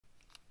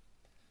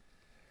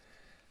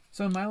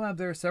So in MyLab,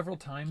 there are several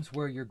times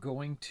where you're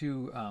going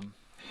to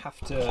have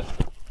to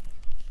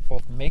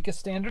both make a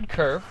standard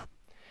curve,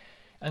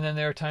 and then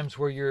there are times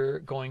where you're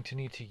going to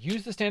need to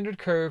use the standard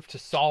curve to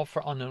solve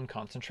for unknown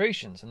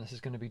concentrations. And this is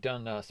going to be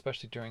done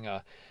especially during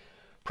a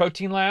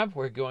protein lab,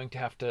 where you're going to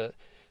have to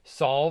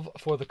solve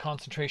for the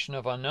concentration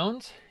of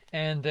unknowns,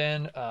 and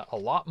then a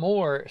lot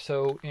more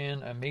so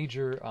in a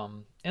major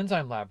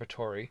enzyme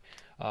laboratory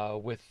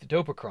with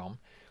dopachrome,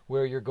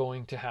 where you're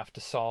going to have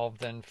to solve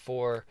then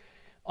for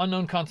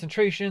unknown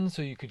concentrations.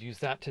 So you could use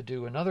that to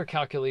do another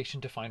calculation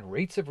to find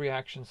rates of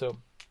reaction. So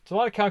it's a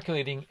lot of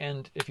calculating,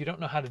 and if you don't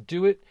know how to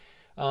do it,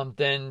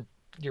 then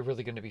you're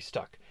really going to be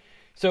stuck.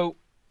 So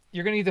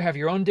you're going to either have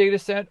your own data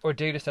set or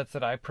data sets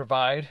that I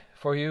provide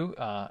for you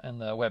in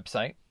the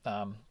website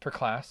for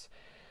class.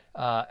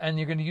 And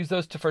you're going to use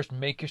those to first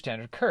make your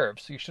standard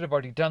curve. So you should have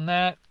already done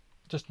that.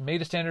 Just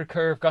made a standard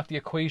curve, got the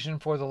equation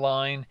for the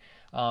line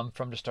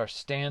from just our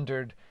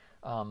standard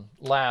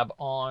lab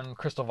on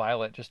crystal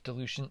violet, just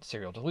dilution,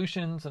 serial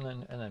dilutions, and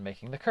then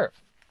making the curve.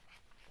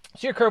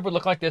 So your curve would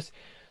look like this.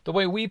 The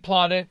way we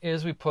plot it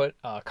is we put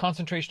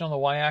concentration on the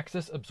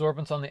y-axis,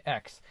 absorbance on the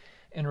x.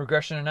 In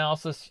regression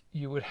analysis,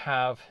 you would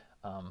have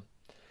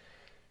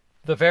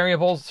the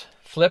variables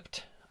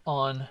flipped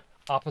on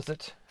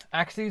opposite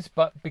axes,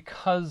 but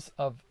because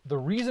of the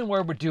reason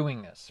where we're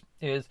doing this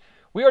is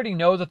we already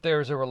know that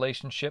there's a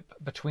relationship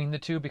between the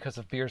two because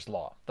of Beer's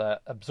law.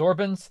 The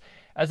absorbance,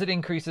 as it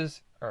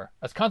increases, or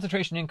as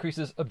concentration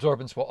increases,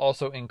 absorbance will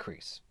also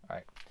increase. All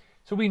right.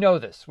 So we know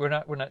this. We're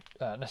not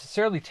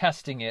necessarily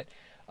testing it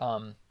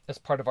as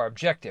part of our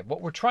objective.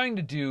 What we're trying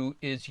to do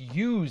is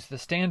use the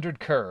standard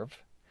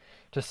curve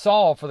to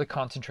solve for the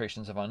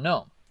concentrations of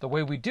unknown. The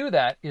way we do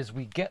that is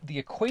we get the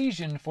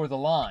equation for the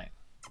line.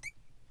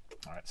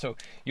 All right, so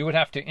you would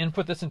have to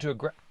input this into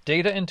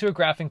data into a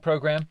graphing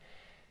program,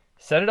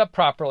 set it up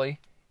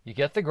properly, you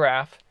get the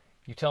graph,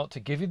 you tell it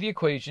to give you the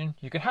equation.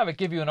 You can have it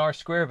give you an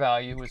R-square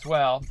value as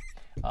well,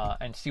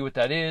 and see what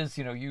that is.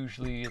 You know,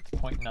 usually it's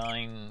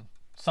 0.9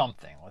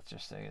 something. Let's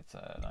just say it's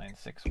a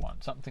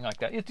 961, something like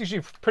that. It's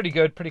usually pretty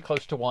good, pretty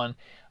close to 1.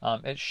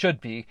 It should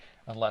be,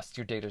 unless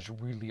your data is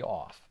really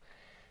off.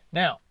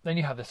 Now, then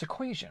you have this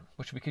equation,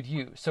 which we could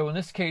use. So in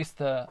this case,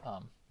 the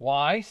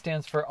y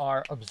stands for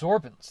our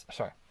absorbance.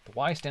 Sorry, the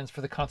y stands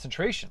for the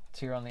concentration. It's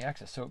here on the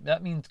axis. So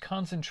that means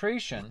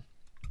concentration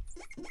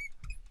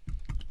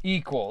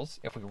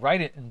equals, if we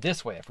write it in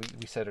this way, if we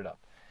set it up.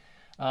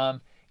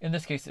 In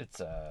this case,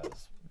 it's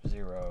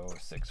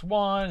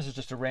 0.61. This is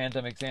just a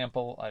random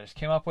example I just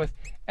came up with.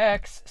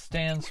 X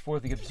stands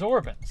for the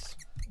absorbance.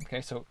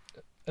 Okay, so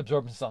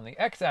absorbance is on the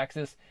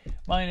x-axis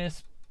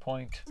minus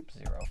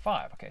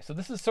 0.05. Okay, so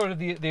this is sort of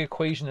the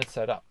equation that's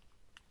set up.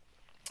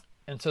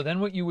 And so then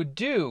what you would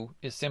do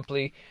is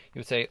simply, you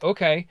would say,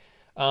 okay,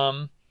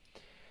 I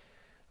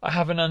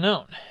have an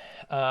unknown.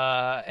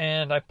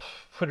 And I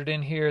put it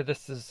in here.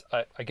 This is,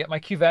 I get my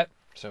cuvette.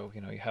 So,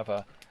 you know, you have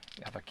a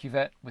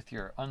cuvette with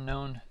your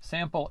unknown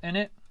sample in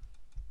it.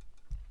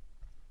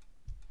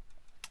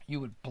 You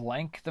would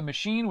blank the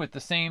machine with the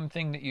same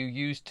thing that you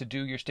used to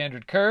do your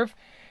standard curve.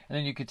 And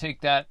then you could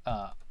take that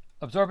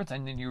absorbance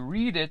and then you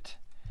read it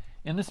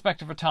in the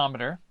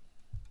spectrophotometer.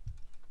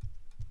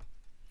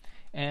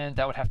 And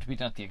that would have to be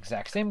done at the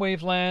exact same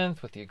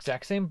wavelength with the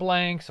exact same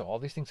blank. So all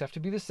these things have to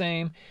be the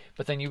same,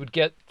 but then you would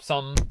get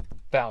some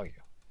value.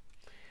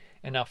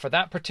 And now for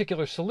that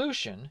particular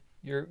solution,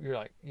 your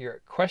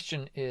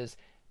question is,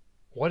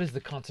 what is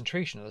the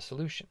concentration of the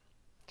solution?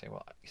 You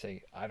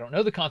say, I don't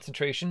know the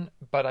concentration,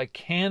 but I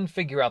can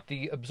figure out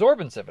the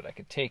absorbance of it. I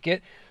could take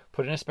it,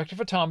 put it in a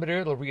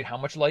spectrophotometer, it'll read how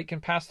much light can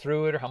pass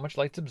through it or how much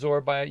light's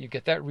absorbed by it. You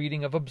get that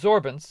reading of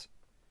absorbance.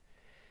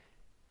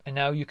 And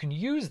now you can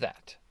use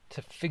that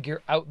to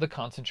figure out the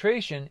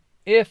concentration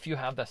if you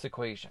have this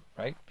equation,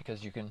 right?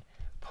 Because you can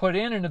put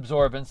in an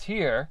absorbance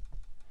here,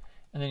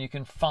 and then you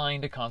can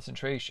find a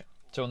concentration.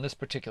 So in this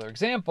particular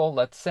example,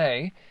 let's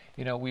say,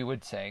 you know, we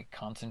would say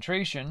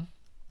concentration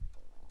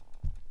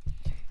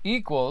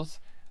equals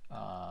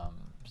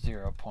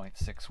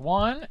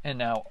 0.61, and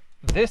now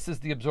this is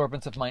the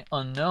absorbance of my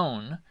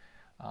unknown,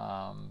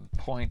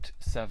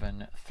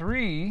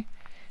 0.73,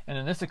 and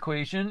in this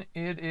equation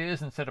it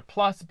is, instead of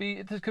plus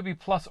b, this could be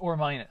plus or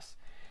minus.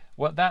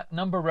 What that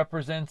number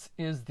represents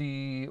is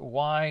the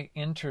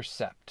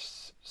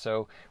y-intercept.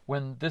 So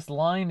when this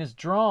line is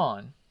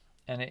drawn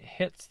and it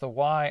hits the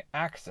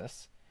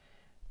y-axis,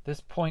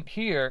 this point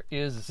here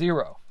is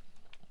 0.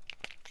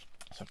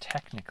 So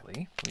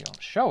technically, we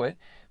don't show it,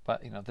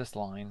 but you know, this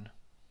line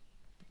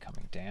would be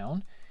coming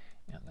down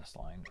and this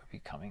line would be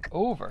coming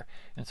over.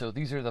 And so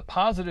these are the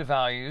positive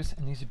values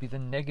and these would be the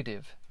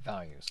negative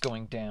values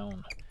going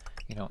down,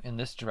 you know, in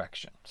this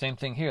direction. Same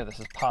thing here. This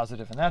is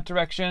positive in that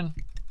direction,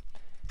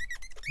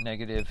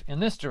 negative in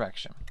this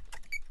direction.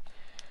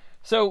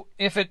 So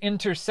if it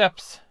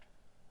intercepts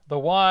the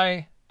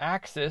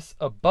y-axis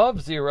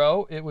above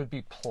 0, it would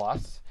be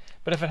plus.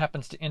 But if it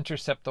happens to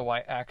intercept the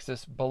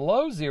y-axis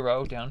below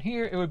 0 down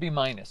here, it would be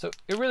minus. So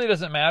it really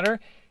doesn't matter.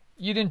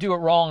 You didn't do it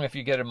wrong if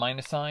you get a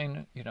minus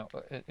sign. You know,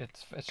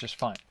 it's just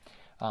fine.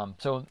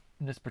 So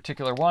in this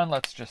particular one,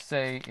 let's just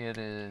say it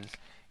is,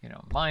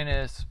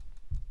 minus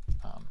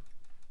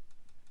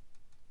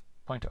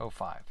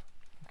 0.05.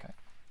 Okay.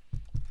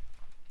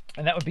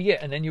 And that would be it.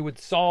 And then you would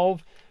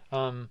solve,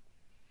 I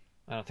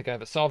don't think I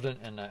have it solved,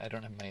 and I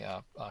don't have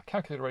my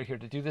calculator right here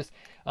to do this.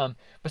 But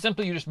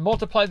simply you just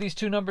multiply these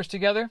two numbers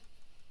together,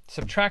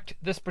 subtract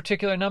this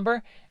particular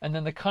number, and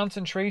then the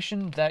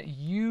concentration that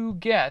you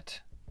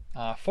get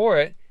for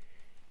it,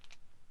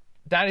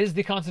 that is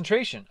the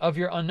concentration of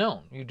your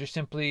unknown. You just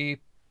simply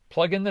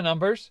plug in the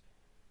numbers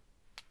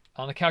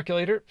on the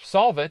calculator,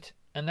 solve it,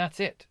 and that's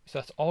it. So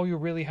that's all you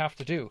really have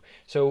to do.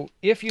 So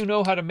if you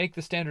know how to make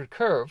the standard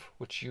curve,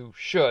 which you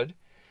should,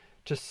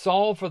 to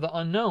solve for the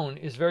unknown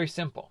is very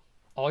simple.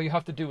 All you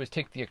have to do is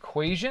take the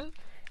equation,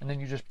 and then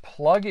you just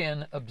plug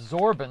in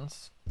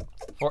absorbance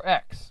for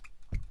x.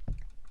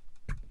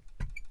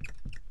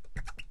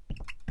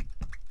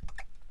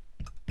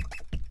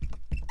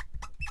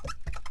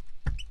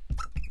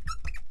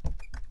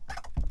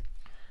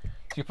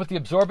 So you put the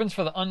absorbance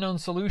for the unknown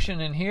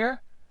solution in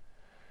here,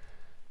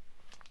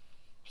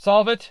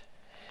 solve it,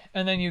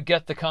 and then you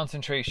get the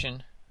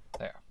concentration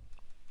there.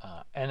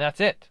 And that's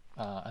it.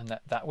 And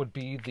that would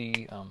be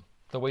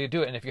the way you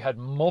do it. And if you had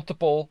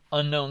multiple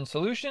unknown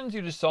solutions,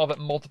 you just solve it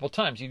multiple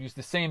times. You use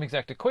the same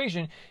exact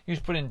equation, you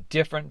just put in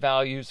different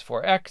values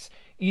for x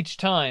each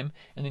time,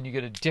 and then you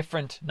get a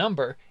different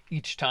number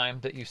each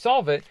time that you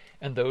solve it,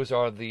 and those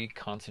are the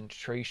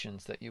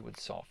concentrations that you would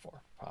solve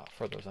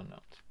for those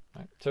unknowns.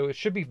 Right? So it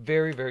should be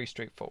very, very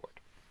straightforward.